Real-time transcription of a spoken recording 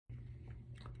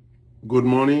Good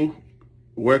morning.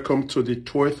 Welcome to the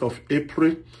 12th of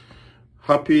April.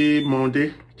 Happy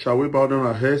Monday. Shall we bow down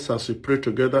our heads as we pray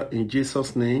together in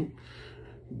Jesus' name?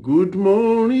 Good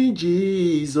morning,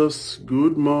 Jesus.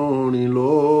 Good morning,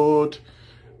 Lord.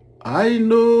 I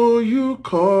know you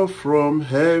call from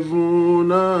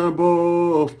heaven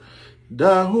above.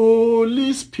 The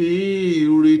Holy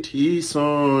Spirit is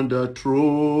on the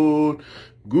throne.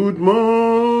 Good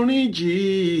morning,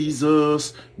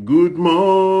 Jesus. Good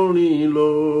morning,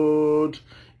 Lord.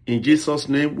 In Jesus'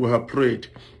 name we have prayed.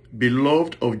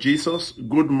 Beloved of Jesus,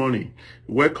 good morning.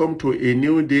 Welcome to a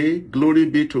new day. Glory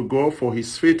be to God for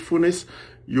his faithfulness.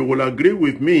 You will agree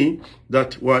with me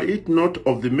that were it not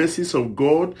of the mercies of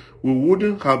God, we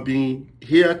wouldn't have been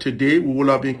here today. We would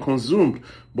have been consumed.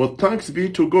 But thanks be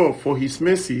to God for his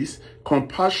mercies,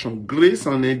 compassion, grace,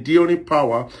 and enduring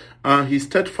power, and his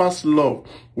steadfast love.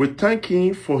 We thank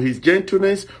him for his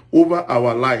gentleness over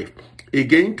our life.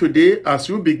 Again today, as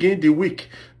you begin the week,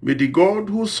 may the God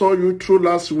who saw you through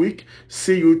last week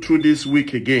see you through this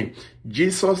week again.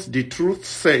 Jesus, the truth,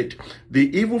 said,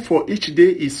 the evil for each day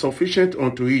is sufficient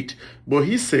unto it. But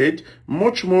he said,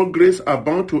 much more grace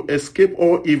abound to escape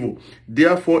all evil.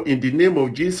 Therefore, in the name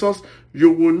of Jesus,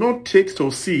 you will not take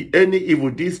to see any evil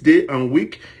this day and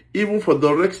week, even for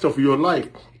the rest of your life.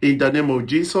 In the name of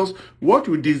Jesus, what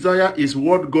you desire is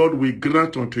what God will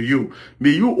grant unto you.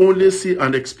 May you only see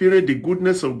and experience the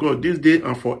goodness of God this day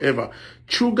and forever.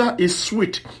 Sugar is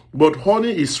sweet, but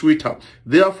honey is sweeter.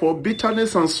 Therefore,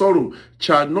 bitterness and sorrow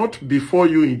shall not befall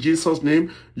you in Jesus'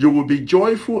 name. You will be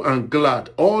joyful and glad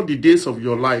all the days of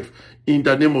your life. In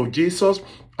the name of Jesus,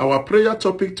 our prayer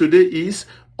topic today is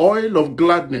oil of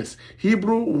gladness.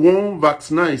 Hebrew 1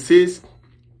 verse 9 says,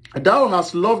 thou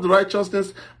hast loved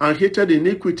righteousness and hated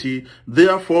iniquity.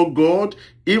 Therefore God,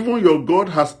 even your God,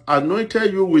 has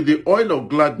anointed you with the oil of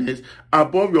gladness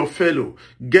above your fellow.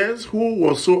 Guess who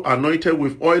was so anointed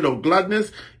with oil of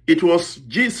gladness? It was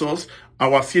Jesus,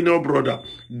 our senior brother.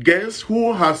 Guess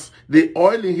who has the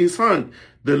oil in his hand?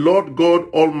 The Lord God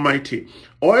Almighty.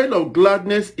 Oil of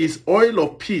gladness is oil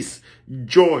of peace,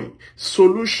 joy,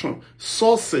 solution,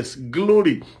 success,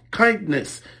 glory,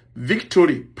 kindness,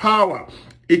 victory, power.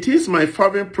 It is my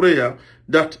fervent prayer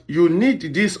that you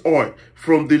need this oil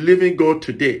from the living God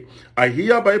today. I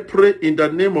hereby pray in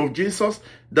the name of Jesus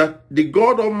that the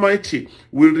God Almighty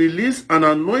will release and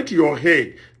anoint your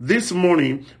head this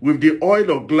morning with the oil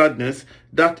of gladness,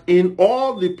 that in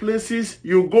all the places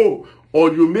you go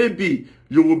or you may be,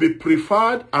 you will be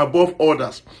preferred above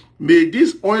others. May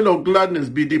this oil of gladness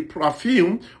be the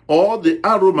perfume or the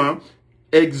aroma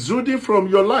exuding from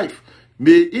your life.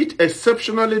 May it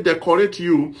exceptionally decorate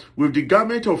you with the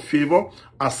garment of favor,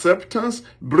 acceptance,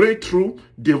 breakthrough,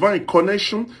 divine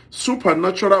connection,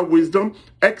 supernatural wisdom,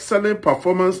 excellent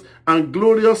performance, and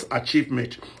glorious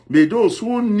achievement. May those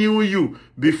who knew you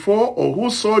before or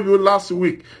who saw you last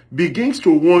week begin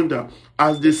to wonder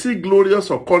as they see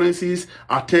glorious occurrences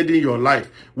attending your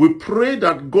life. We pray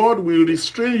that God will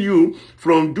restrain you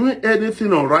from doing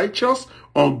anything unrighteous,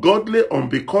 ungodly,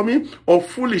 unbecoming, or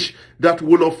foolish that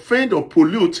will offend or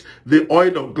pollute the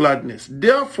oil of gladness.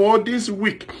 Therefore, this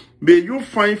week, may you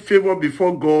find favor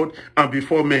before God and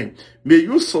before men. May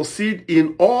you succeed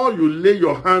in all you lay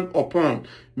your hand upon.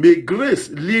 May grace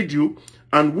lead you,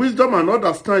 and wisdom and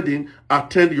understanding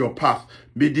attend your path.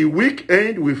 May the week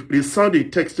end with resounding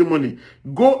testimony.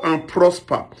 Go and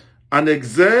prosper and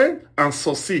excel and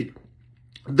succeed.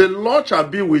 The Lord shall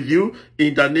be with you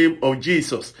in the name of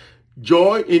Jesus.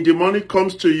 Joy in the morning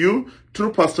comes to you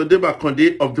through Pastor Deba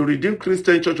Konde of the Redeemed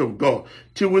Christian Church of God.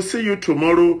 Till we see you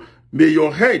tomorrow, may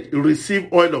your head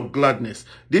receive oil of gladness.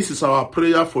 This is our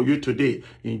prayer for you today.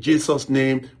 In Jesus'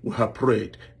 name we have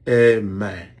prayed.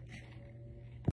 Amen.